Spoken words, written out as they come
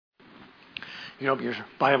You open your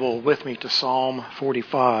Bible with me to Psalm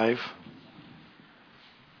 45.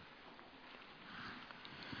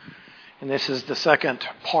 And this is the second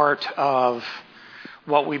part of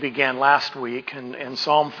what we began last week. In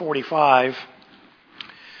Psalm 45,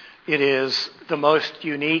 it is the most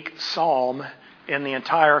unique psalm in the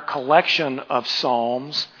entire collection of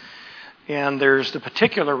psalms. And there's the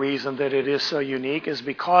particular reason that it is so unique is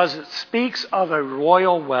because it speaks of a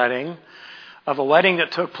royal wedding, of a wedding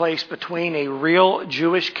that took place between a real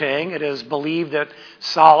Jewish king. It is believed that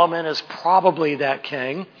Solomon is probably that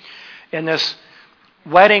king. And this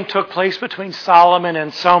wedding took place between Solomon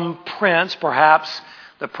and some prince, perhaps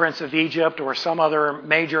the Prince of Egypt or some other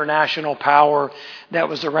major national power that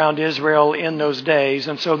was around Israel in those days.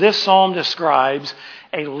 And so this psalm describes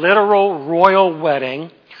a literal royal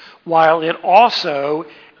wedding, while it also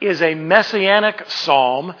is a messianic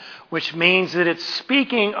psalm, which means that it's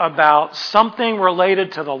speaking about something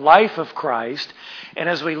related to the life of Christ. And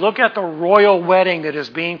as we look at the royal wedding that is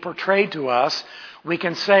being portrayed to us, we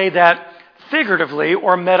can say that figuratively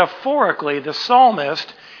or metaphorically, the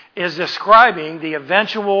psalmist is describing the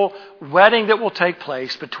eventual wedding that will take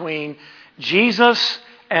place between Jesus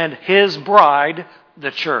and his bride,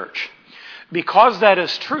 the church. Because that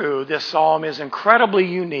is true, this psalm is incredibly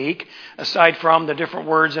unique, aside from the different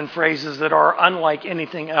words and phrases that are unlike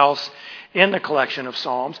anything else in the collection of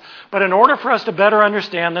psalms. But in order for us to better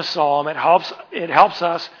understand this psalm, in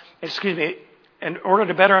order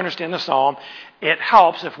to better understand the psalm, it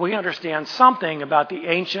helps if we understand something about the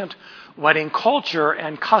ancient wedding culture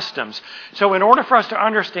and customs. So in order for us to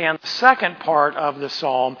understand the second part of the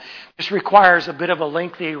psalm, this requires a bit of a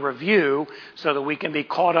lengthy review so that we can be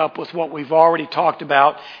caught up with what we've already talked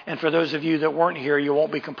about. And for those of you that weren't here, you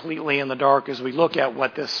won't be completely in the dark as we look at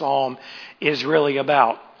what this psalm is really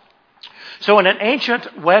about. So in an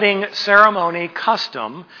ancient wedding ceremony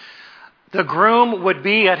custom, the groom would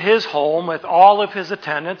be at his home with all of his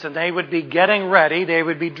attendants, and they would be getting ready, they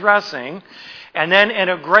would be dressing. And then in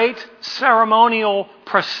a great ceremonial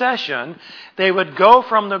procession, they would go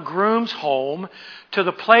from the groom's home to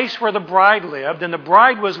the place where the bride lived. And the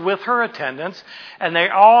bride was with her attendants, and they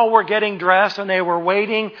all were getting dressed, and they were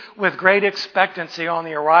waiting with great expectancy on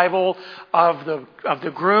the arrival of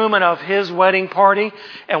the groom and of his wedding party.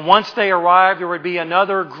 And once they arrived, there would be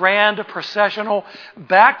another grand processional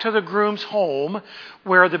back to the groom's home,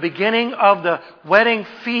 where the beginning of the wedding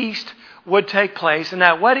feast would take place. And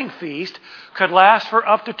that wedding feast could last for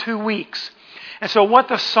up to 2 weeks. And so what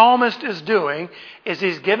the psalmist is doing is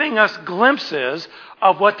he's giving us glimpses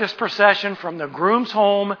of what this procession from the groom's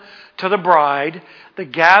home to the bride, the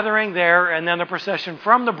gathering there, and then the procession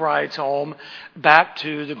from the bride's home back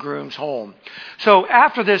to the groom's home. So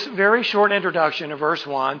after this very short introduction in verse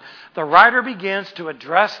 1, the writer begins to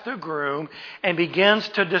address the groom and begins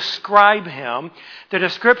to describe him. The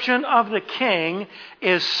description of the king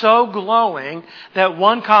is so glowing that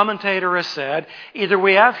one commentator has said, either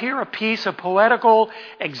we have here a piece of poetical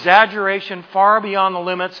exaggeration far beyond the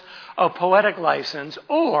limits of poetic license,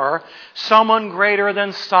 or someone greater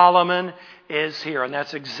than Solomon is here. And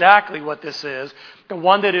that's exactly what this is. The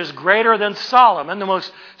one that is greater than Solomon, the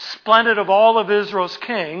most splendid of all of Israel's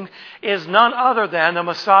kings, is none other than the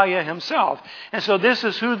Messiah himself. And so this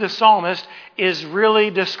is who the psalmist is really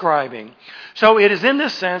describing. So it is in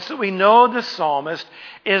this sense that we know the psalmist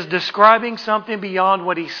is describing something beyond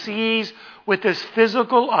what he sees with his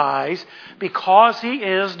physical eyes, because he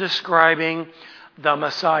is describing the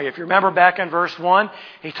Messiah. If you remember back in verse 1,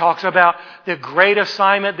 he talks about the great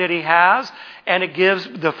assignment that he has, and it gives,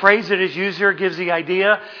 the phrase that is used here gives the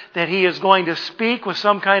idea that he is going to speak with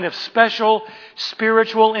some kind of special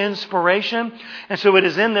spiritual inspiration. And so it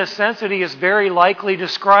is in this sense that he is very likely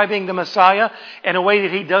describing the Messiah in a way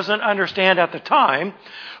that he doesn't understand at the time.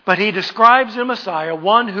 But he describes the Messiah,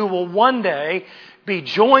 one who will one day be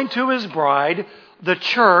joined to his bride, the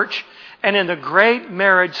church. And in the great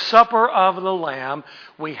marriage supper of the Lamb,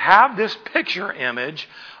 we have this picture image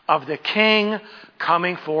of the king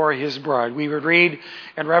coming for his bride. We would read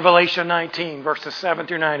in Revelation 19, verses 7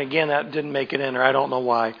 through 9. Again, that didn't make it in there. I don't know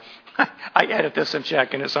why. I edit this and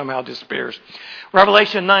check, and it somehow disappears.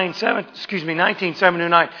 Revelation 19, 7 through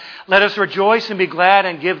 9. Let us rejoice and be glad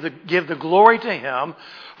and give the glory to him,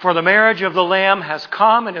 for the marriage of the Lamb has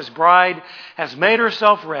come, and his bride has made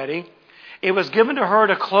herself ready. It was given to her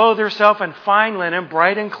to clothe herself in fine linen,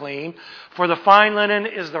 bright and clean, for the fine linen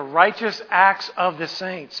is the righteous acts of the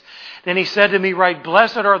saints. Then he said to me, Write,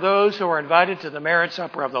 Blessed are those who are invited to the marriage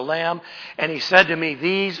supper of the Lamb. And he said to me,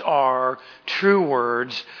 These are true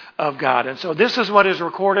words of God. And so this is what is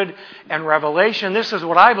recorded in Revelation. This is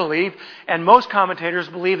what I believe, and most commentators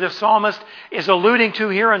believe the psalmist is alluding to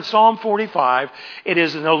here in Psalm 45. It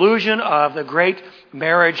is an allusion of the great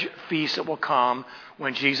marriage feast that will come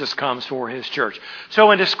when Jesus comes for his church. So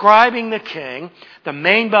in describing the king, the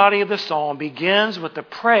main body of the psalm begins with the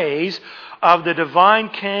praise of the divine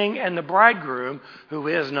king and the bridegroom, who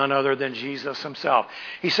is none other than Jesus himself.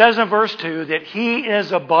 He says in verse 2 that he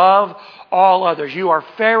is above all others. You are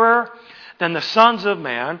fairer than the sons of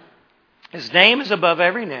man. His name is above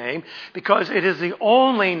every name because it is the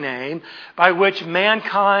only name by which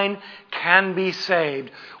mankind can be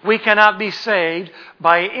saved. We cannot be saved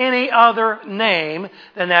by any other name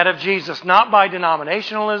than that of Jesus. Not by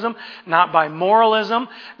denominationalism, not by moralism,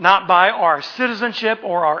 not by our citizenship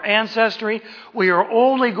or our ancestry. We are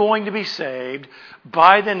only going to be saved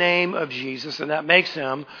by the name of Jesus, and that makes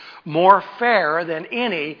him more fair than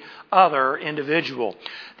any other individual.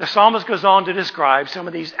 The psalmist goes on to describe some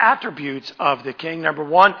of these attributes of the king. Number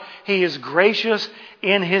one, he is gracious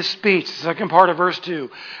in his speech. The second part of verse 2.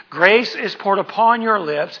 Grace is poured upon your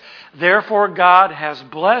lips, therefore God has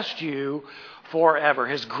blessed you forever.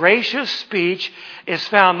 His gracious speech is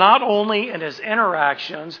found not only in his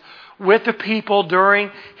interactions with the people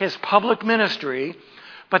during his public ministry,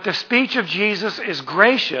 but the speech of Jesus is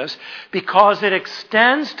gracious because it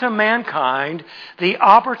extends to mankind the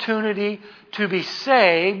opportunity to be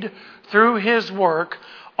saved through his work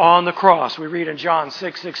on the cross. We read in John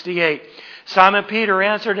 6:68, Simon Peter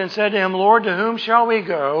answered and said to him, Lord, to whom shall we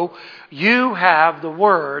go? You have the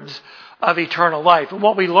words of eternal life. And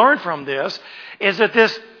what we learn from this is that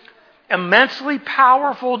this immensely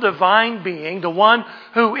powerful divine being, the one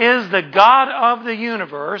who is the God of the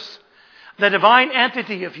universe, the divine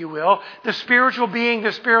entity, if you will, the spiritual being,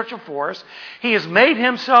 the spiritual force, he has made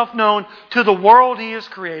himself known to the world he has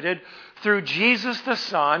created through Jesus the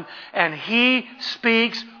Son, and he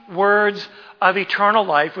speaks words of eternal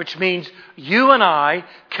life, which means you and I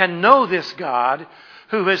can know this God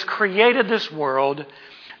who has created this world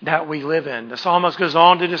that we live in. The psalmist goes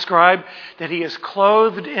on to describe that he is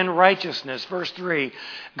clothed in righteousness. Verse 3,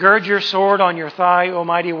 Gird your sword on your thigh, O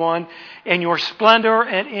mighty one, in your splendor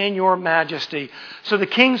and in your majesty. So the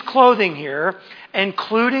king's clothing here,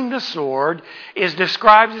 including the sword, is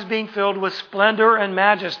described as being filled with splendor and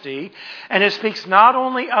majesty. And it speaks not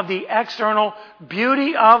only of the external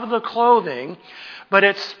beauty of the clothing, but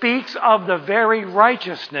it speaks of the very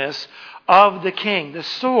righteousness of the king. The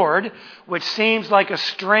sword, which seems like a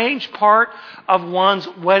strange part of one's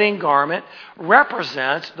wedding garment,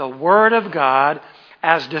 represents the Word of God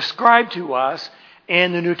as described to us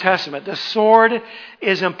in the New Testament. The sword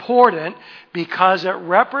is important because it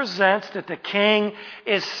represents that the king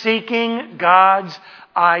is seeking God's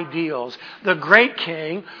ideals. The great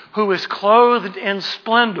king, who is clothed in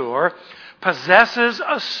splendor, possesses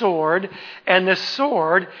a sword, and the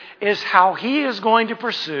sword is how he is going to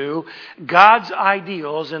pursue God's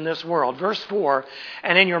ideals in this world. Verse 4,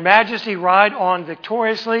 And in your majesty ride on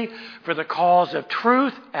victoriously for the cause of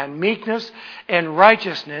truth and meekness and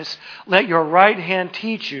righteousness. Let your right hand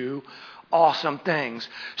teach you awesome things.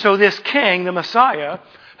 So this king, the Messiah,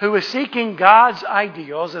 who is seeking God's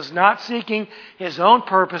ideals, is not seeking his own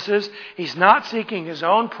purposes. He's not seeking his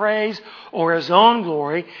own praise or his own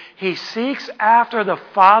glory. He seeks after the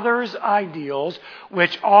Father's ideals,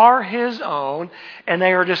 which are his own, and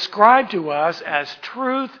they are described to us as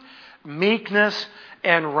truth, meekness,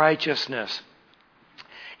 and righteousness.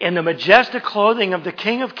 In the majestic clothing of the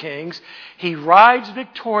King of Kings, he rides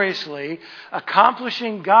victoriously,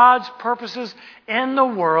 accomplishing God's purposes in the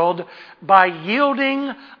world by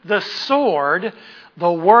yielding the sword,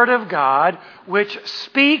 the Word of God, which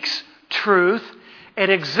speaks truth, it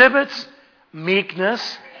exhibits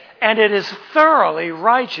meekness, and it is thoroughly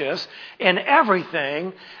righteous in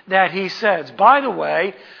everything that he says. By the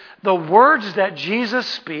way, the words that Jesus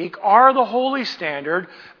speaks are the holy standard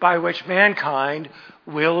by which mankind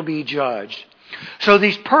will be judged. So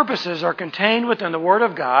these purposes are contained within the Word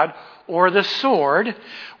of God, or the sword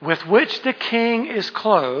with which the king is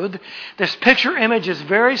clothed. This picture image is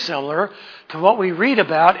very similar to what we read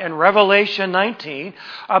about in Revelation 19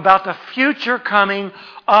 about the future coming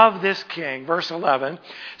of this king. Verse 11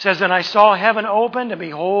 says, And I saw heaven opened, and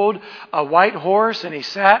behold, a white horse, and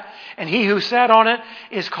he who sat on it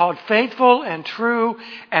is called Faithful and True,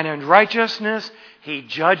 and in righteousness he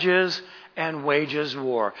judges and wages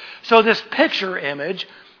war. So this picture image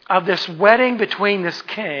of this wedding between this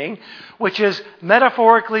king, which is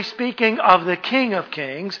metaphorically speaking of the King of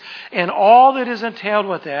Kings, and all that is entailed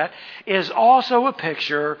with that, is also a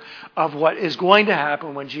picture of what is going to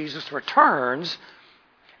happen when Jesus returns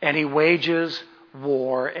and he wages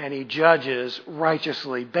war and he judges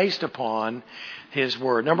righteously based upon his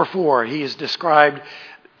word. Number 4, he is described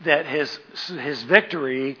that his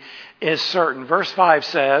victory is certain. Verse 5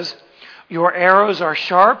 says, "Your arrows are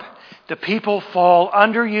sharp, the people fall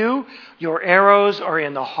under you, your arrows are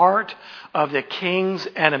in the heart of the king's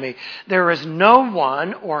enemy." There is no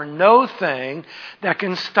one or no thing that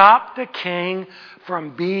can stop the king from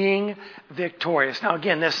being victorious. Now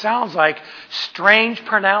again, this sounds like strange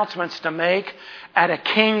pronouncements to make at a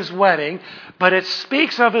king's wedding, but it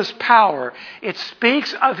speaks of his power. It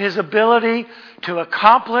speaks of his ability to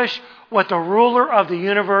accomplish what the ruler of the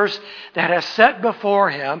universe that has set before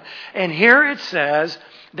him. And here it says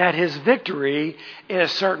that his victory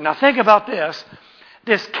is certain. Now think about this.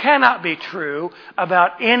 This cannot be true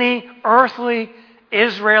about any earthly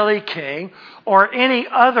Israeli king or any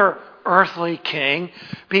other earthly king,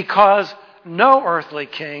 because no earthly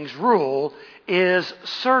king's rule is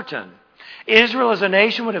certain. Israel as a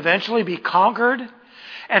nation would eventually be conquered,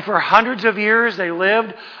 and for hundreds of years they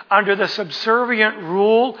lived under the subservient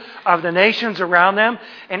rule of the nations around them.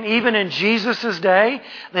 And even in Jesus' day,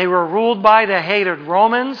 they were ruled by the hated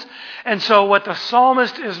Romans. And so what the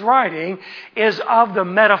psalmist is writing is of the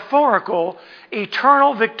metaphorical,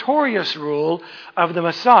 eternal, victorious rule of the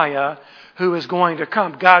Messiah who is going to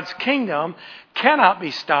come. God's kingdom cannot be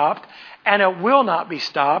stopped, and it will not be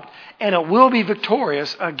stopped, and it will be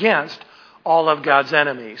victorious against all of God's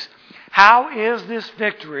enemies. How is this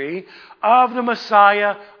victory of the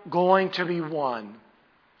Messiah going to be won?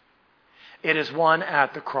 It is won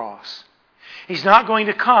at the cross. He's not going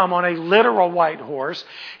to come on a literal white horse.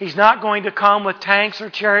 He's not going to come with tanks or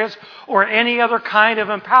chariots or any other kind of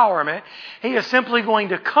empowerment. He is simply going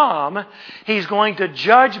to come. He's going to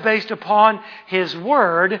judge based upon His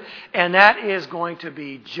word, and that is going to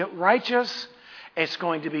be righteous. It's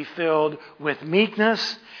going to be filled with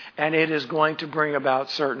meekness, and it is going to bring about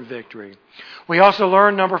certain victory. We also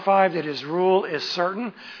learn, number 5, that His rule is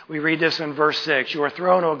certain. We read this in verse 6. "Your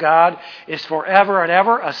throne, O God, is forever and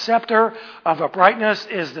ever. A scepter of uprightness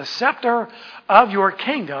is the scepter of your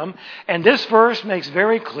kingdom." And this verse makes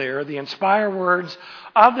very clear the inspired words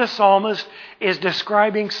of the psalmist is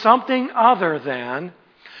describing something other than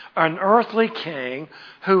an earthly king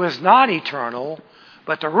who is not eternal,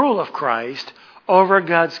 but the rule of Christ over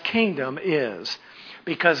God's kingdom is.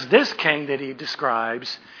 Because this king that he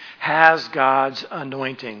describes has God's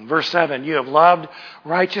anointing. Verse 7, "You have loved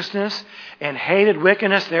righteousness and hated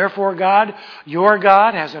wickedness. Therefore God, your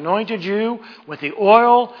God, has anointed you with the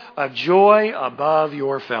oil of joy above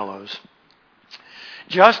your fellows."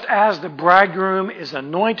 Just as the bridegroom is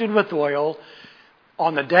anointed with oil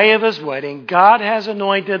on the day of his wedding, God has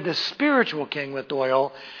anointed the spiritual king with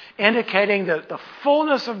oil, indicating that the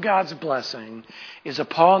fullness of God's blessing is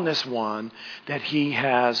upon this one that He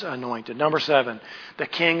has anointed. Number 7, the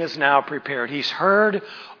king is now prepared. He's heard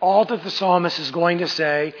all that the psalmist is going to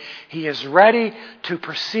say. He is ready to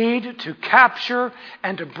proceed to capture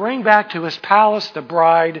and to bring back to his palace the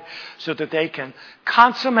bride so that they can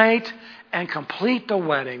consummate and complete the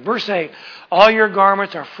wedding. Verse 8, "All your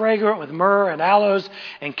garments are fragrant with myrrh and aloes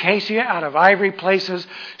and cassia out of ivory places.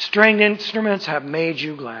 Stringed instruments have made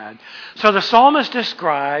you glad." So the psalmist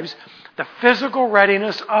describes the physical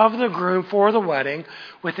readiness of the groom for the wedding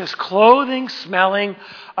with his clothing smelling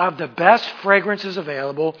of the best fragrances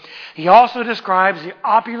available. He also describes the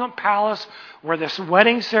opulent palace where this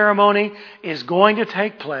wedding ceremony is going to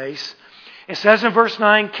take place. It says in verse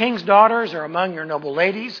 9, "King's daughters are among your noble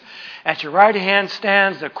ladies. At your right hand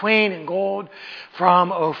stands the queen in gold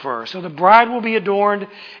from Ophir." So the bride will be adorned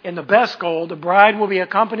in the best gold. The bride will be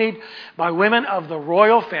accompanied by women of the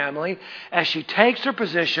royal family as she takes her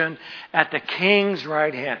position at the king's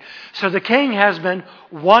right hand. So the king has been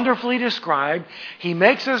wonderfully described. He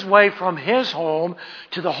makes his way from his home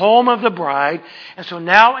to the home of the bride. And so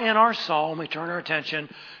now in our psalm, we turn our attention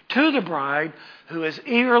to the bride who is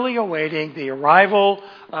eagerly awaiting the arrival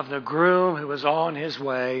of the groom who is on his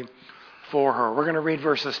way for her. We're going to read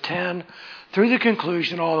verses 10 through the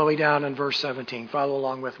conclusion all the way down in verse 17. Follow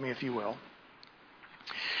along with me if you will.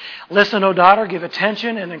 "Listen, O daughter, give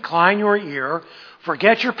attention and incline your ear.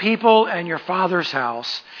 Forget your people and your father's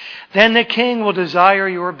house. Then the king will desire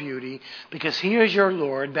your beauty, because he is your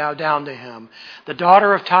Lord. Bow down to him. The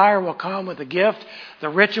daughter of Tyre will come with a gift. The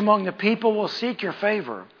rich among the people will seek your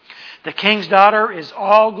favor. The king's daughter is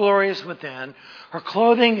all glorious within. Her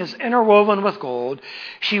clothing is interwoven with gold.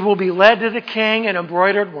 She will be led to the king in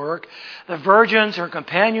embroidered work. The virgins, her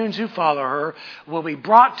companions who follow her, will be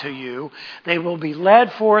brought to you. They will be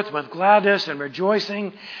led forth with gladness and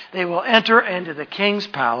rejoicing. They will enter into the king's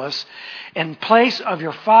palace. In place of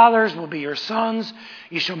your fathers will be your sons.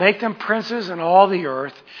 You shall make them princes in all the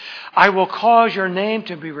earth. I will cause your name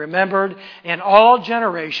to be remembered in all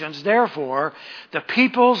generations. Therefore, the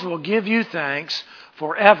peoples will give you thanks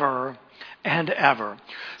forever and ever.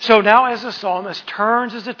 So now as the psalmist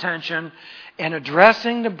turns his attention in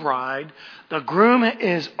addressing the bride, the groom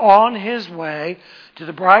is on his way to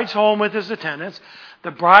the bride's home with his attendants. The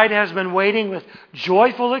bride has been waiting with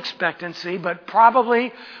joyful expectancy, but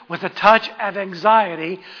probably with a touch of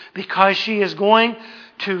anxiety because she is going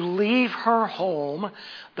to leave her home,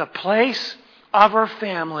 the place of her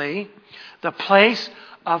family, the place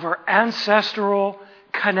of her ancestral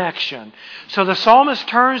connection. So the psalmist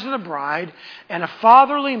turns to the bride in a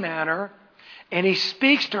fatherly manner, and he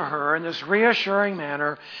speaks to her in this reassuring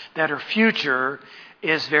manner that her future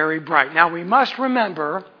is very bright. Now we must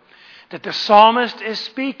remember that the psalmist is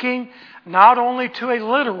speaking not only to a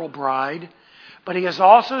literal bride, but he is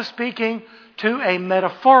also speaking to a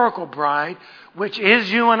metaphorical bride, which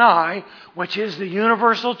is you and I, which is the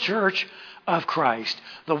universal church of Christ,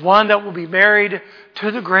 the one that will be married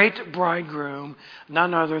to the great bridegroom,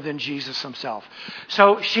 none other than Jesus himself.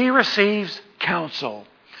 So she receives counsel.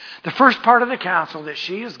 The first part of the counsel that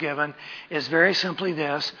she is given is very simply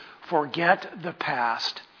this: forget the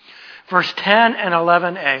past. Verse 10 and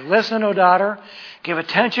 11a. Listen, O daughter, give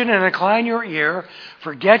attention and incline your ear.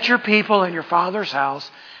 Forget your people and your father's house.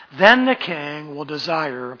 Then the king will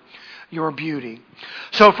desire your beauty.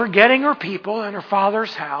 So forgetting her people and her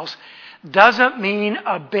father's house doesn't mean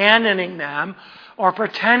abandoning them or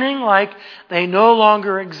pretending like they no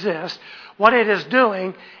longer exist. What it is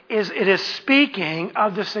doing is it is speaking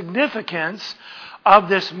of the significance of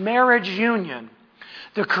this marriage union,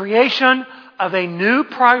 the creation of a new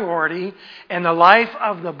priority in the life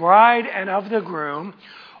of the bride and of the groom,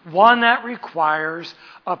 one that requires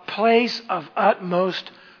a place of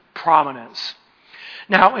utmost prominence.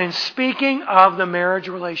 Now, in speaking of the marriage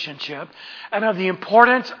relationship and of the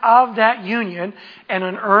importance of that union in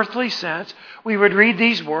an earthly sense, we would read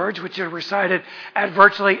these words, which are recited at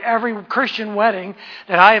virtually every Christian wedding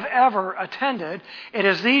that I have ever attended. It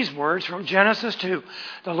is these words from Genesis 2.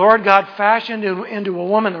 The Lord God fashioned into a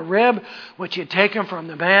woman the rib which he had taken from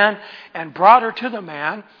the man and brought her to the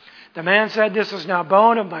man. The man said, "This is now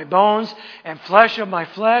bone of my bones and flesh of my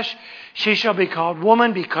flesh. She shall be called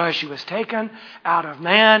woman because she was taken out of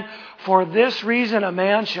man. For this reason a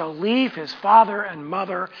man shall leave his father and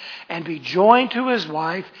mother and be joined to his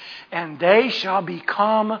wife, and they shall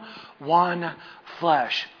become one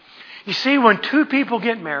flesh." You see, when two people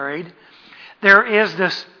get married, there is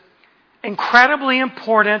this incredibly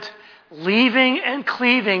important leaving and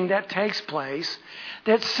cleaving that takes place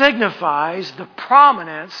that signifies the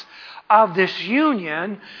prominence of this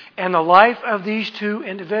union and the life of these two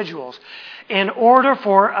individuals. In order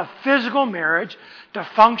for a physical marriage to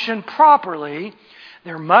function properly,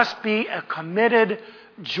 there must be a committed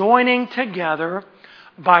joining together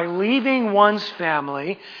by leaving one's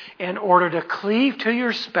family in order to cleave to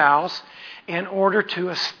your spouse, in order to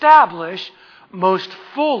establish most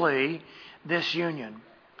fully this union.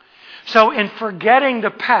 So in forgetting the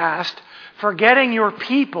past, forgetting your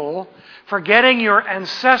people, forgetting your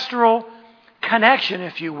ancestral connection,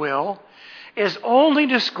 if you will, is only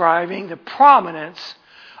describing the prominence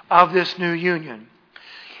of this new union.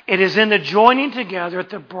 It is in the joining together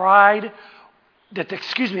that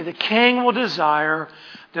the king will desire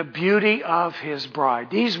the beauty of his bride.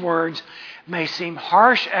 These words may seem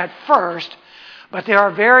harsh at first, but they are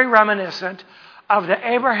very reminiscent of the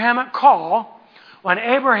Abrahamic call when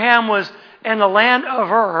Abraham was in the land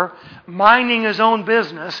of Ur, minding his own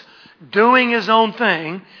business, doing his own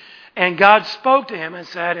thing, and God spoke to him and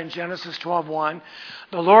said in Genesis 12:1,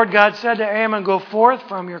 the Lord God said to Abraham, "Go forth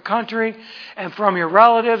from your country and from your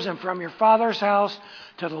relatives and from your father's house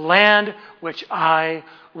to the land which I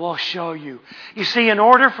will show you." You see, in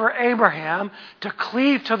order for Abraham to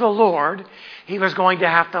cleave to the Lord, he was going to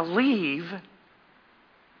have to leave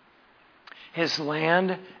his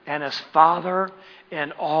land and his father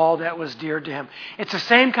and all that was dear to him. It's the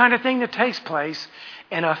same kind of thing that takes place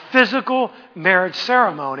in a physical marriage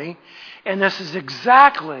ceremony, and this is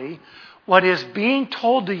exactly what is being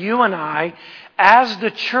told to you and I as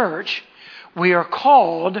the church. We are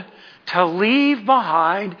called to leave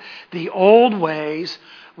behind the old ways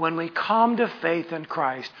when we come to faith in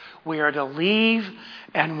Christ. We are to leave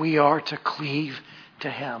and we are to cleave to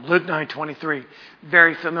Him. Luke 9:23,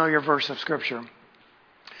 very familiar verse of Scripture.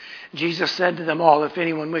 Jesus said to them all, if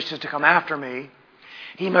anyone wishes to come after me,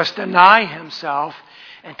 he must deny himself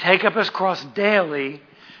and take up his cross daily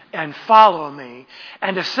and follow me.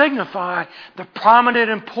 And to signify the prominent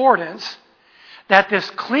importance that this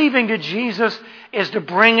cleaving to Jesus is to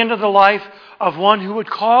bring into the life of one who would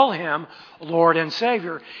call him Lord and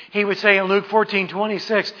Savior. He would say in Luke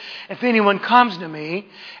 14:26, if anyone comes to me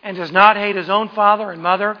and does not hate his own father and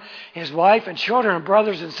mother, his wife and children and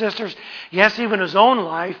brothers and sisters, yes, even his own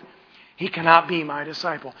life, he cannot be my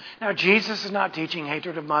disciple. Now, Jesus is not teaching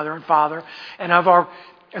hatred of mother and father and of our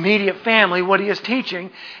immediate family. What he is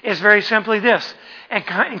teaching is very simply this. In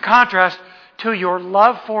contrast to your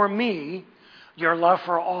love for me, your love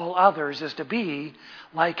for all others is to be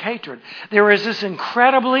like hatred. There is this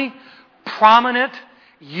incredibly prominent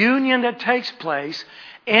union that takes place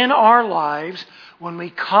in our lives when we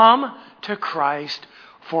come to Christ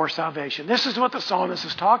for salvation. This is what the psalmist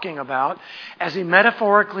is talking about as he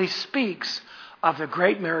metaphorically speaks of the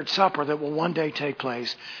great marriage supper that will one day take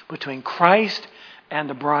place between Christ and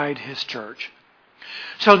the bride, his church.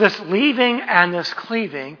 So this leaving and this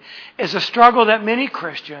cleaving is a struggle that many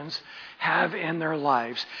Christians have in their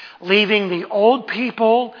lives. Leaving the old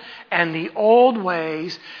people and the old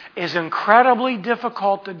ways is incredibly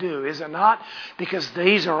difficult to do, is it not? Because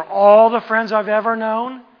these are all the friends I've ever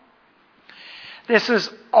known. This is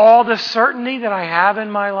all the certainty that I have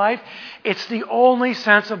in my life. It's the only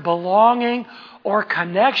sense of belonging or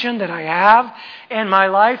connection that I have in my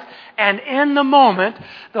life. And in the moment,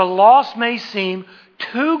 the loss may seem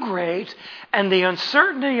too great, and the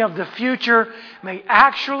uncertainty of the future may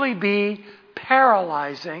actually be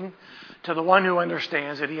paralyzing to the one who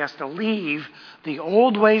understands that he has to leave the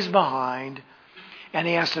old ways behind, and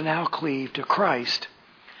he has to now cleave to Christ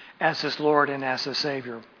as his Lord and as his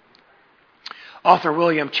Savior. Author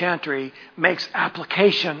William Chantry makes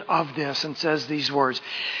application of this and says these words: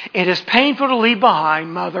 it is painful to leave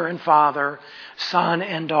behind mother and father, son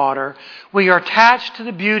and daughter. We are attached to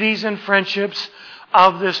the beauties and friendships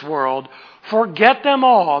of this world. Forget them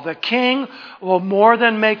all. The King will more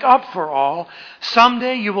than make up for all.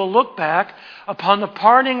 Someday you will look back upon the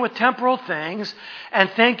parting with temporal things and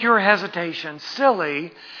think your hesitation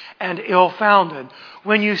silly and ill-founded.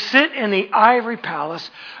 When you sit in the ivory palace,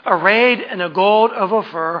 arrayed in the gold of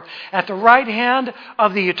Ophir, at the right hand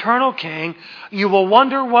of the eternal King, you will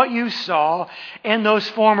wonder what you saw in those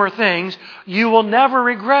former things. You will never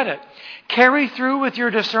regret it. Carry through with your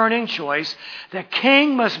discerning choice. The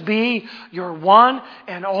King must be your one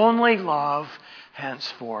and only love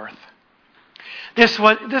henceforth. This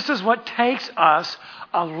is what takes us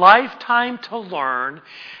a lifetime to learn,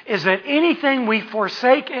 is that anything we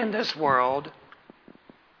forsake in this world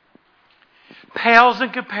pales in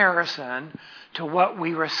comparison to what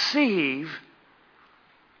we receive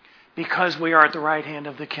because we are at the right hand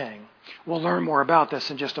of the King. We'll learn more about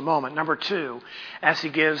this in just a moment. Number 2, as he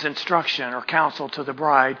gives instruction or counsel to the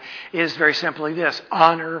bride, is very simply this: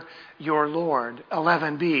 honor your Lord.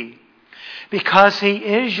 11b. Because he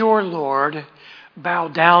is your Lord, bow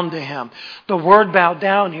down to him. The word bow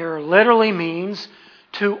down here literally means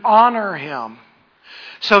to honor him.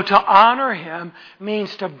 So to honor him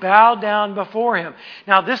means to bow down before him.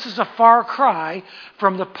 Now, this is a far cry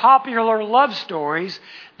from the popular love stories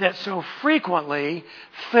that so frequently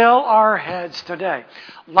fill our heads today.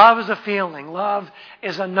 Love is a feeling. Love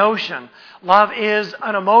is a notion. Love is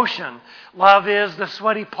an emotion. Love is the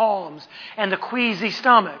sweaty palms and the queasy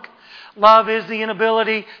stomach. Love is the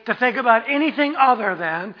inability to think about anything other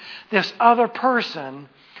than this other person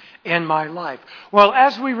in my life. Well,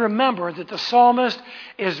 as we remember that the psalmist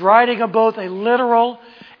is writing of both a literal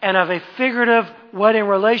and of a figurative wedding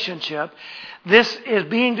relationship, this is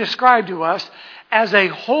being described to us as a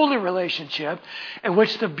holy relationship in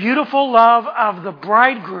which the beautiful love of the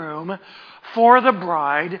bridegroom for the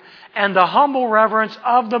bride and the humble reverence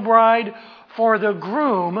of the bride for the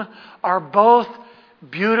groom are both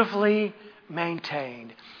beautifully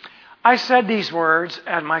maintained. I said these words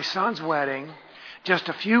at my son's wedding just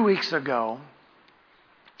a few weeks ago.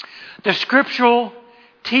 The scriptural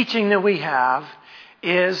teaching that we have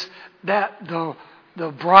is that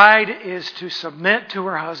the bride is to submit to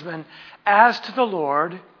her husband as to the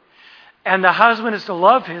Lord, and the husband is to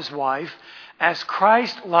love his wife as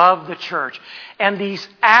Christ loved the church. And these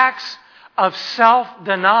acts of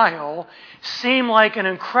self-denial seem like an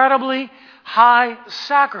incredibly high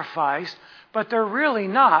sacrifice, but they're really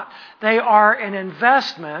not. They are an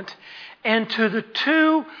investment into the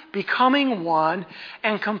two becoming one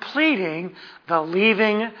and completing the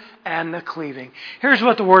leaving and the cleaving. Here's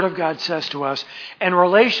what the Word of God says to us in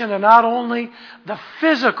relation to not only the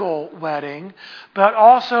physical wedding, but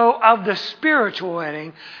also of the spiritual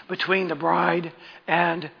wedding between the bride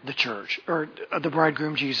and the church, or the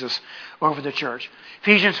bridegroom Jesus over the church.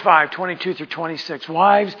 Ephesians 5:22-26.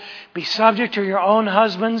 Wives, be subject to your own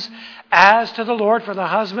husbands as to the Lord, for the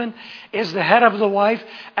husband is the head of the wife,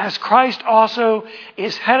 as Christ also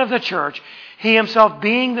is head of the church, he himself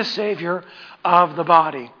being the Savior of the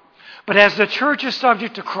body. But as the church is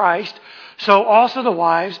subject to Christ, so also the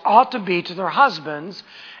wives ought to be to their husbands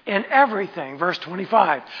in everything. Verse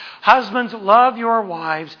 25. Husbands, love your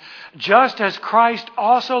wives, just as Christ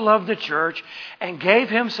also loved the church and gave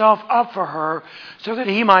himself up for her, so that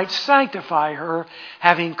he might sanctify her,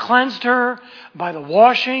 having cleansed her by the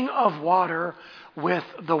washing of water with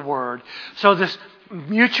the word. So this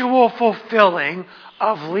mutual fulfilling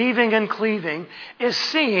of leaving and cleaving is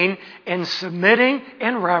seen in submitting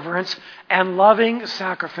in reverence and loving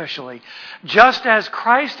sacrificially. Just as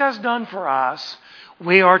Christ has done for us,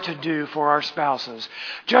 we are to do for our spouses.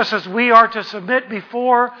 Just as we are to submit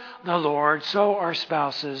before the Lord, so our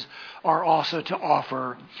spouses are also to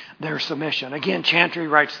offer their submission. Again, Chantry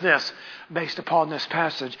writes this based upon this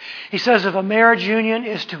passage. He says, if a marriage union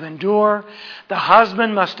is to endure, the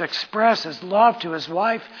husband must express his love to his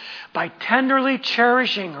wife by tenderly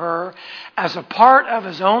cherishing her as a part of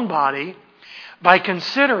his own body, by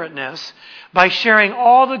considerateness, by sharing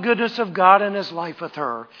all the goodness of God in his life with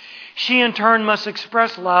her. She in turn must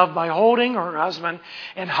express love by holding her husband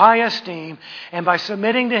in high esteem and by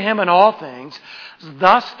submitting to him in all things.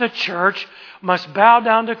 Thus the church must bow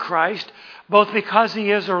down to Christ, both because he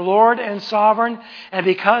is her Lord and sovereign and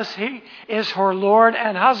because he is her Lord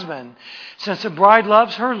and husband. Since the bride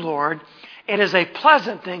loves her Lord, it is a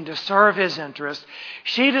pleasant thing to serve his interest.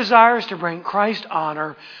 She desires to bring Christ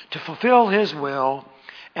honor, to fulfill his will,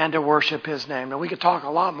 and to worship his name. Now, we could talk a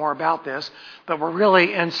lot more about this, but we're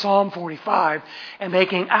really in Psalm 45 and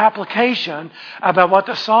making application about what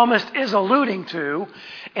the psalmist is alluding to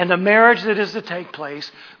in the marriage that is to take place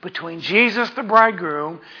between Jesus, the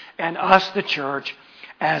bridegroom, and us, the church,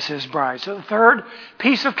 as his bride. So the third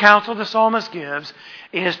piece of counsel the psalmist gives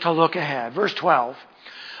is to look ahead. Verse 12.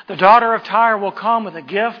 The daughter of Tyre will come with a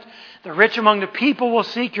gift. The rich among the people will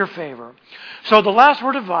seek your favor. So the last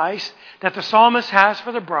word of advice that the psalmist has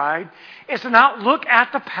for the bride is to not look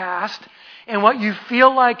at the past and what you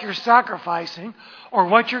feel like you're sacrificing or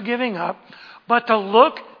what you're giving up, but to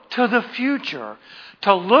look to the future.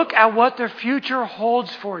 To look at what the future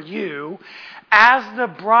holds for you as the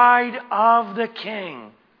bride of the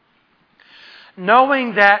King.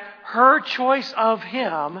 Knowing that her choice of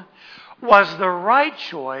him was the right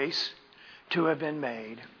choice to have been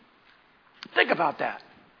made. Think about that.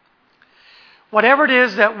 Whatever it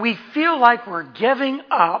is that we feel like we're giving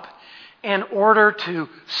up in order to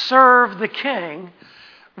serve the King,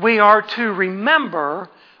 we are to remember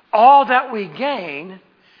all that we gain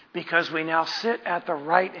because we now sit at the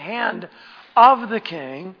right hand of the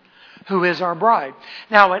King, who is our bride.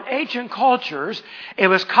 Now, in ancient cultures, it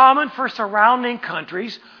was common for surrounding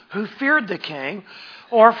countries who feared the king,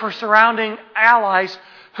 or for surrounding allies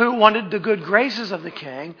who wanted the good graces of the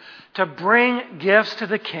king, to bring gifts to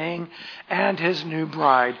the king and his new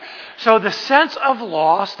bride. So the sense of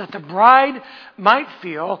loss that the bride might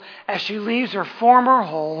feel as she leaves her former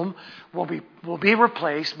home will be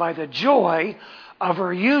replaced by the joy of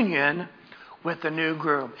her union with the new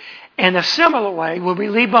groom. In a similar way, when we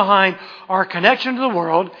leave behind our connection to the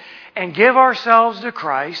world and give ourselves to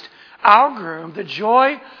Christ, our groom, the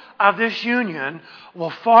joy of this union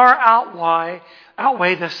will far outweigh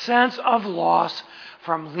the sense of loss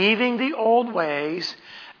from leaving the old ways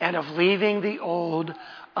and of leaving the old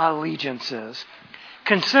allegiances.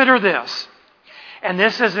 Consider this, and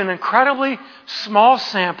this is an incredibly small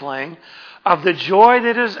sampling of the joy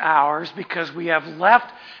that is ours because we have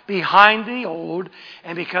left behind the old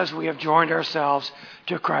and because we have joined ourselves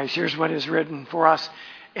to Christ. Here's what is written for us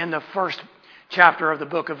in the first chapter of the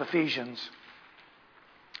book of Ephesians.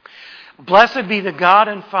 Blessed be the God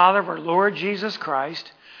and Father of our Lord Jesus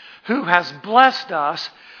Christ, who has blessed us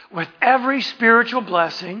with every spiritual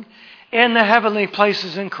blessing in the heavenly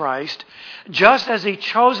places in Christ, just as he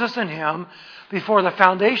chose us in him before the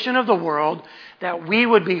foundation of the world, that we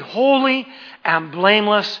would be holy and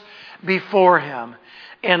blameless before him.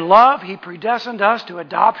 In love, he predestined us to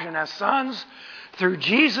adoption as sons through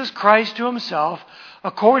Jesus Christ to himself,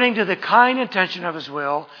 according to the kind intention of his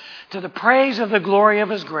will, to the praise of the glory of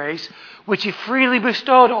his grace, which he freely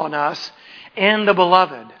bestowed on us in the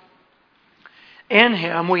beloved. In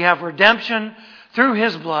Him we have redemption through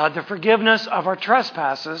His blood, the forgiveness of our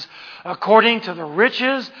trespasses, according to the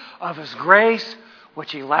riches of His grace,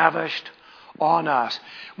 which He lavished on us.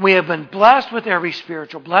 We have been blessed with every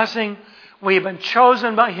spiritual blessing. We have been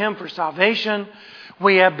chosen by Him for salvation.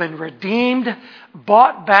 We have been redeemed,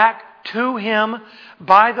 bought back to Him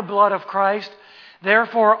by the blood of Christ.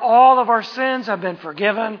 Therefore, all of our sins have been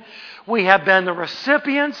forgiven. We have been the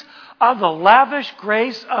recipients of the lavish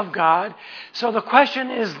grace of God. So the question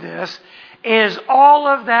is this: is all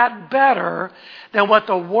of that better than what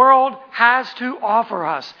the world has to offer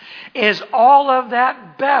us? Is all of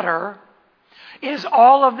that better? Is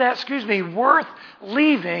all of that, worth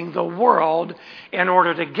leaving the world in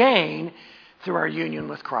order to gain through our union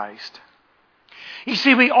with Christ? You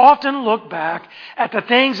see, we often look back at the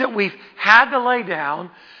things that we've had to lay down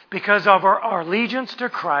because of our allegiance to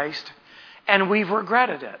Christ, and we've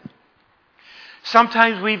regretted it.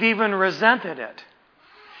 Sometimes we've even resented it.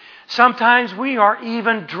 Sometimes we are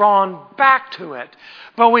even drawn back to it.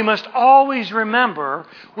 But we must always remember,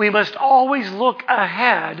 we must always look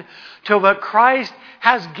ahead to what Christ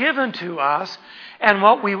has given to us and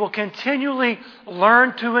what we will continually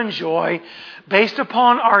learn to enjoy based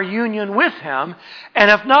upon our union with Him. And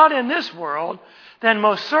if not in this world, then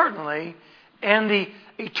most certainly in the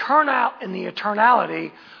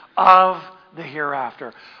eternality of the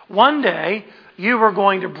hereafter. One day, you are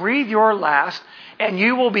going to breathe your last, and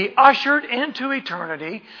you will be ushered into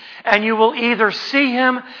eternity, and you will either see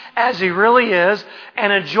Him as He really is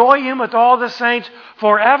and enjoy Him with all the saints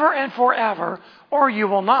forever and forever, or you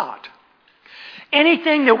will not.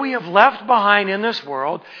 Anything that we have left behind in this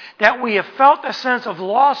world that we have felt a sense of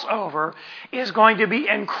loss over is going to be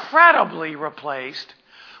incredibly replaced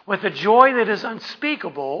with a joy that is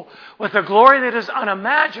unspeakable, with a glory that is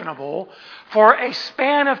unimaginable for a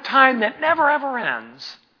span of time that never ever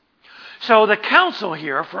ends. So the counsel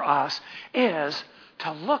here for us is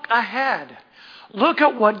to look ahead. Look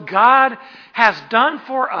at what God has done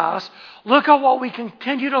for us. Look at what we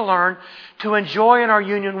continue to learn to enjoy in our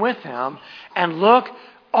union with Him. And look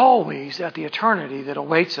always at the eternity that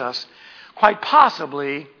awaits us, quite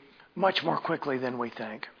possibly much more quickly than we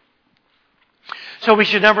think. So we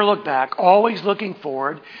should never look back, always looking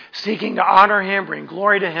forward, seeking to honor Him, bring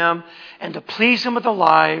glory to Him, and to please Him with the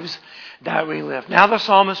lives that we live. Now the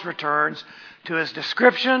psalmist returns to his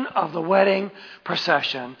description of the wedding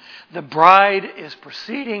procession. The bride is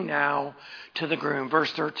proceeding now to the groom.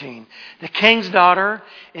 Verse 13. The king's daughter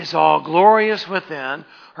is all glorious within.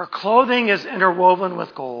 Her clothing is interwoven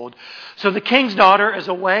with gold. So the king's daughter is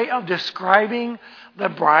a way of describing the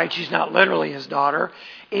bride. She's not literally his daughter,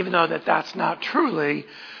 even though that's not truly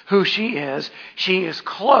who she is. She is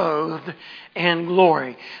clothed in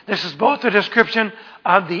glory. This is both a description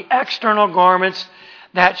of the external garments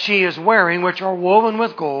that she is wearing, which are woven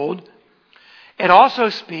with gold. It also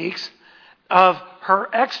speaks of her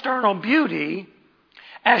external beauty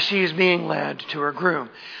as she is being led to her groom.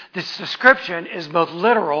 This description is both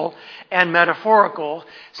literal and metaphorical,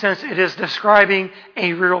 since it is describing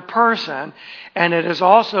a real person, and it is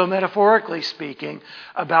also, metaphorically speaking,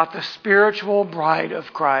 about the spiritual bride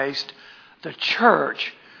of Christ, the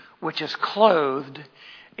church, which is clothed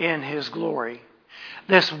in His glory.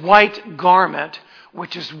 This white garment,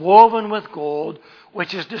 which is woven with gold,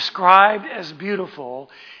 which is described as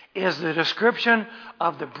beautiful, is the description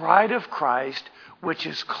of the bride of Christ, which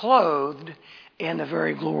is clothed in the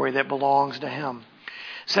very glory that belongs to Him.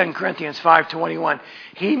 2 Corinthians 5:21.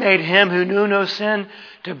 He made Him who knew no sin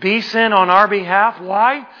to be sin on our behalf.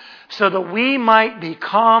 Why? So that we might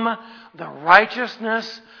become the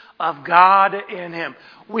righteousness of God in Him.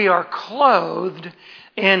 We are clothed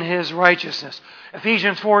in His righteousness.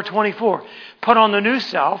 Ephesians 4:24. Put on the new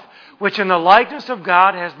self, which in the likeness of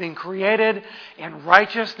God has been created in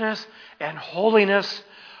righteousness and holiness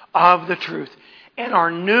of the truth. In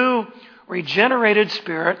our new regenerated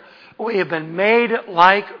spirit, we have been made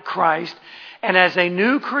like Christ. And as a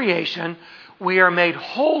new creation, we are made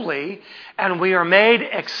holy and we are made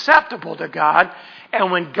acceptable to God.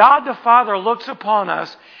 And when God the Father looks upon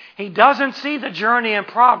us, He doesn't see the journey in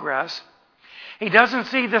progress. He doesn't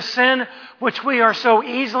see the sin which we are so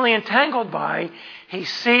easily entangled by. He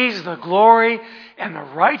sees the glory and the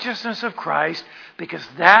righteousness of Christ, because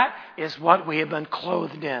that is what we have been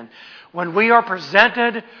clothed in. When we are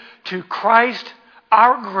presented to Christ,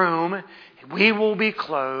 our groom, we will be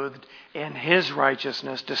clothed in His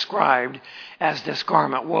righteousness, described as this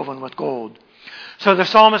garment woven with gold. So the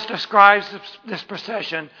psalmist describes this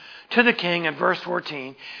procession to the king in verse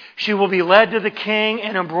 14. She will be led to the king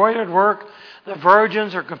in embroidered work. The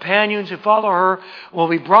virgins or companions who follow her will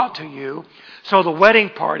be brought to you. So the wedding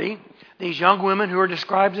party, these young women who are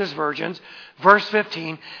described as virgins, verse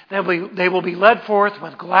 15, they will be led forth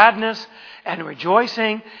with gladness and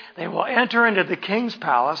rejoicing. They will enter into the king's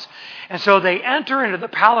palace. And so they enter into the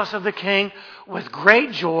palace of the king with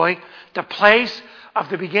great joy, the place of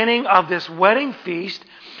the beginning of this wedding feast.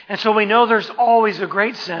 And so we know there's always a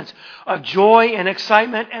great sense of joy and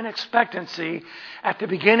excitement and expectancy at the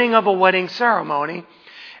beginning of a wedding ceremony.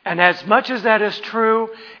 And as much as that is true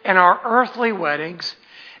in our earthly weddings,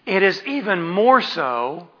 it is even more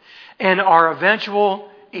so in our eventual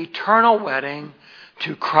eternal wedding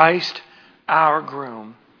to Christ our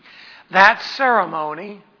groom. That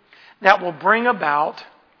ceremony that will bring about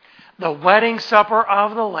the wedding supper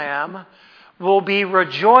of the Lamb will be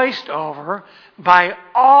rejoiced over by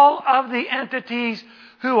all of the entities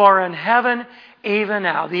who are in heaven even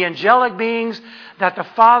now. The angelic beings that the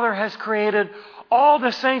Father has created, all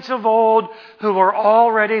the saints of old who are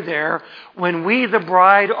already there. When we, the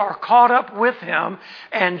bride, are caught up with Him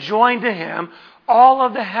and joined to Him, all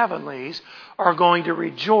of the heavenlies are going to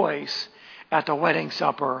rejoice at the wedding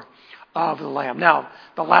supper of the Lamb. Now,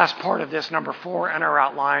 the last part of this, number 4 in our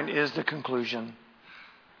outline, is the conclusion.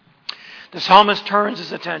 The psalmist turns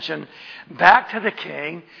his attention back to the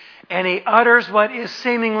king, and he utters what is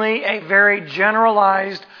seemingly a very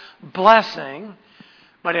generalized blessing,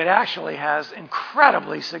 but it actually has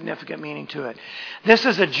incredibly significant meaning to it. This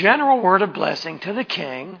is a general word of blessing to the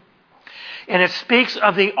king, and it speaks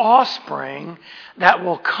of the offspring that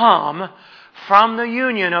will come from the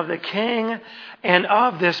union of the king and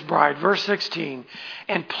of this bride. Verse 16,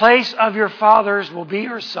 in place of your fathers will be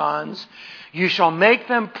your sons. You shall make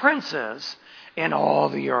them princes in all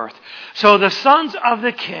the earth. So the sons of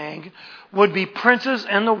the king would be princes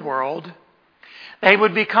in the world. They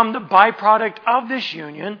would become the byproduct of this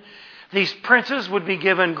union. These princes would be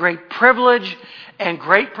given great privilege and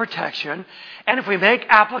great protection. And if we make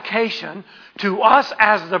application to us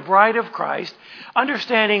as the bride of Christ,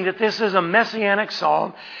 understanding that this is a messianic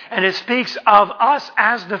psalm and it speaks of us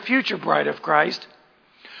as the future bride of Christ,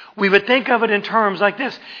 we would think of it in terms like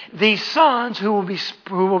this. These sons who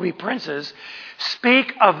will be princes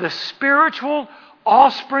speak of the spiritual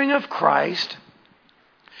offspring of Christ,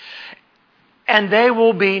 and they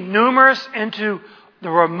will be numerous into the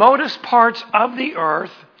remotest parts of the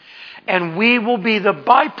earth, and we will be the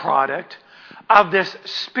byproduct of this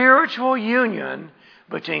spiritual union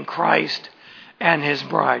between Christ and His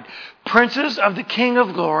bride. Princes of the King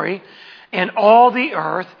of glory in all the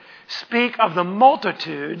earth speak of the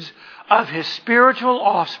multitudes of His spiritual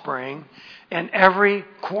offspring in every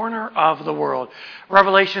corner of the world.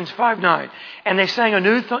 Revelations 5:9. And they sang a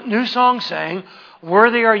new song saying,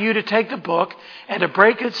 worthy are you to take the book and to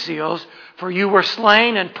break its seals, for you were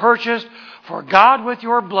slain and purchased for God with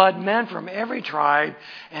your blood men from every tribe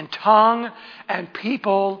and tongue and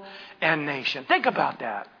people and nation. Think about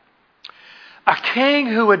that. A king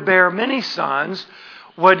who would bear many sons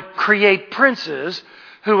would create princes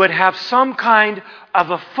who would have some kind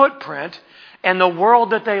of a footprint in the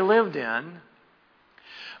world that they lived in.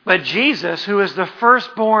 But Jesus, who is the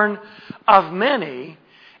firstborn of many,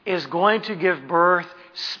 is going to give birth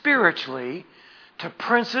spiritually to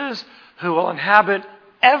princes who will inhabit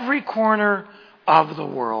every corner of the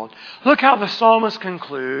world. Look how the psalmist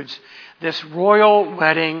concludes this royal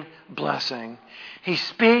wedding blessing. He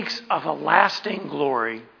speaks of a lasting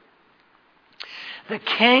glory. The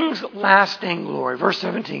king's lasting glory. Verse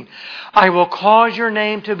 17, I will cause your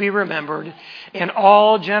name to be remembered in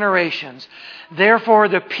all generations. Therefore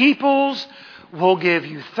the peoples will give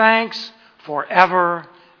you thanks forever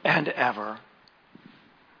and ever.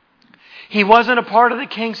 He wasn't a part of the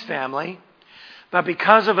king's family, but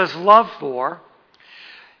because of his love for,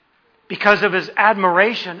 because of his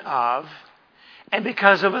admiration of, and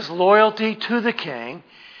because of his loyalty to the king,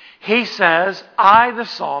 he says, I, the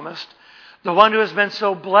psalmist, the one who has been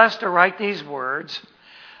so blessed to write these words,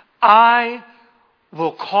 I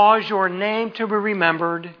will cause your name to be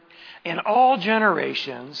remembered in all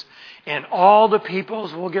generations, and all the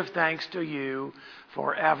peoples will give thanks to you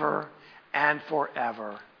forever and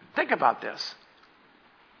forever. Think about this.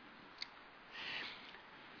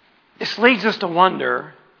 This leads us to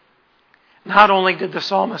wonder, not only did the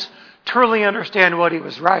psalmist truly understand what he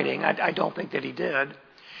was writing, I don't think that he did.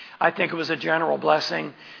 I think it was a general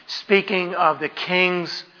blessing, speaking of the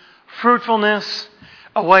king's fruitfulness,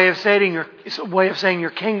 a way of saying your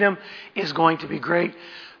kingdom is going to be great.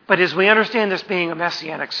 But as we understand this being a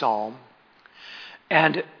messianic psalm,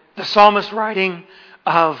 and the psalmist writing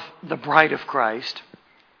of the bride of Christ,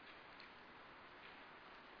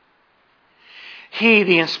 he,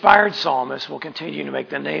 the inspired psalmist, will continue to make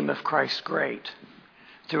the name of Christ great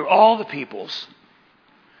through all the peoples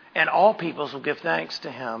and all peoples will give thanks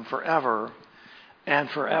to him forever and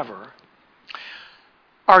forever.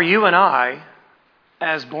 Are you and I,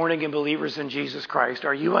 as born-again believers in Jesus Christ,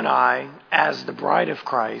 are you and I, as the bride of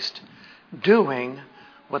Christ, doing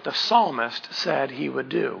what the psalmist said he would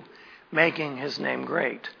do, making his name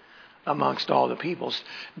great amongst all the peoples?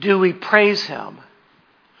 Do we praise him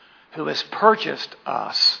who has purchased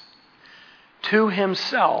us to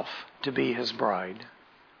himself to be his bride?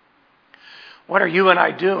 What are you and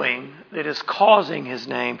I doing that is causing his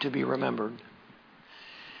name to be remembered?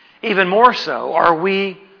 Even more so, are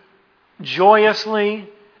we joyously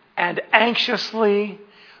and anxiously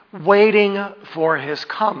waiting for his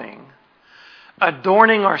coming,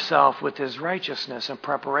 adorning ourselves with his righteousness in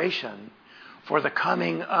preparation for the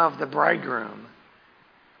coming of the bridegroom,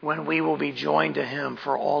 when we will be joined to him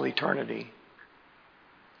for all eternity?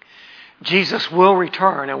 Jesus will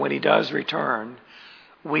return, and when he does return,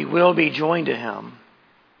 we will be joined to him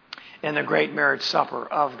in the great marriage supper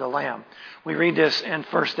of the Lamb. We read this in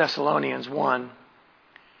 1 Thessalonians 1.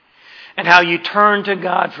 And how you turn to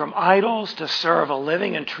God from idols to serve a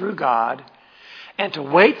living and true God, and to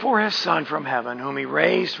wait for his Son from heaven, whom he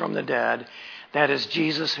raised from the dead. That is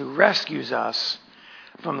Jesus, who rescues us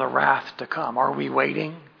from the wrath to come. Are we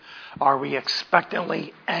waiting? Are we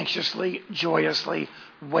expectantly, anxiously, joyously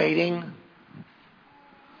waiting?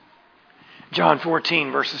 John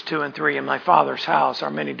 14, verses 2 and 3. In my Father's house are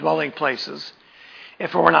many dwelling places.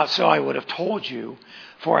 If it were not so, I would have told you.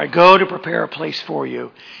 For I go to prepare a place for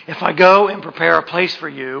you. If I go and prepare a place for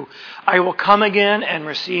you, I will come again and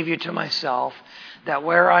receive you to myself, that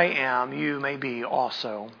where I am, you may be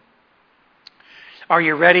also. Are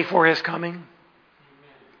you ready for his coming?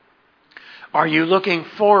 Are you looking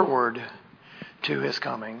forward to his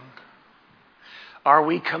coming? Are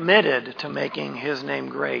we committed to making his name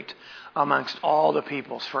great amongst all the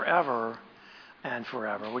peoples forever and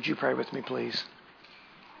forever? Would you pray with me, please?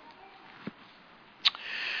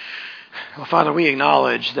 Well, Father, we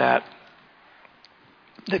acknowledge that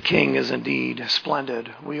the King is indeed splendid.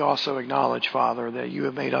 We also acknowledge, Father, that you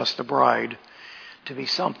have made us the bride to be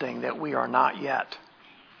something that we are not yet.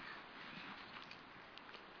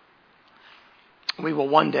 We will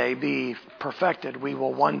one day be perfected. We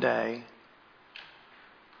will one day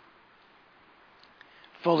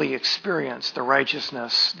fully experience the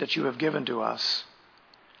righteousness that you have given to us.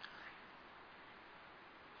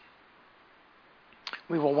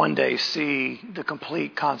 We will one day see the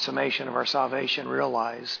complete consummation of our salvation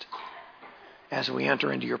realized as we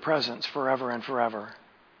enter into your presence forever and forever.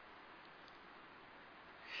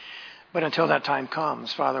 But until that time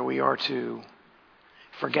comes, Father, we are to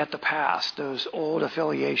forget the past, those old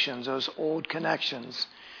affiliations, those old connections,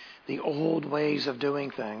 the old ways of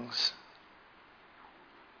doing things.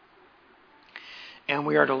 And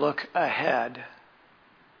we are to look ahead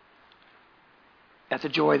at the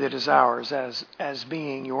joy that is ours as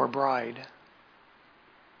being your bride.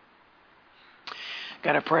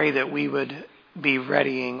 God, I pray that we would be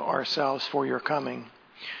readying ourselves for your coming.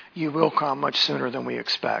 You will come much sooner than we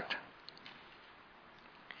expect.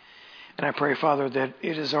 And I pray, Father, that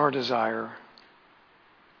it is our desire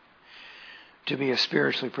to be as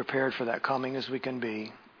spiritually prepared for that coming as we can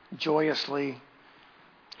be, joyously,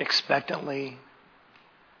 expectantly,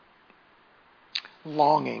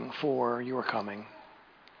 longing for your coming.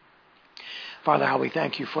 Father, how we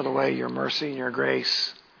thank you for the way your mercy and your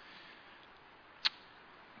grace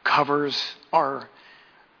covers our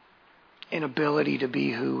inability to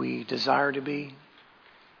be who we desire to be.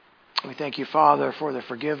 We thank you, Father, for the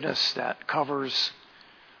forgiveness that covers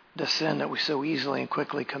the sin that we so easily and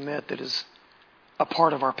quickly commit that is a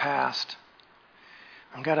part of our past.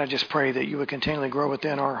 And God, I just pray that you would continually grow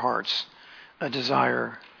within our hearts a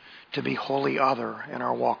desire to be wholly other in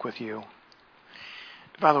our walk with you.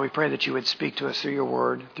 Father, we pray that you would speak to us through your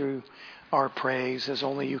word, through our praise as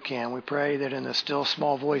only you can. We pray that in the still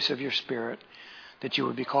small voice of your Spirit, that you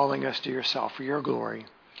would be calling us to yourself for your glory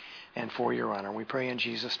and for your honor. We pray in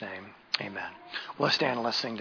Jesus' name. Amen. Let's stand and let's sing.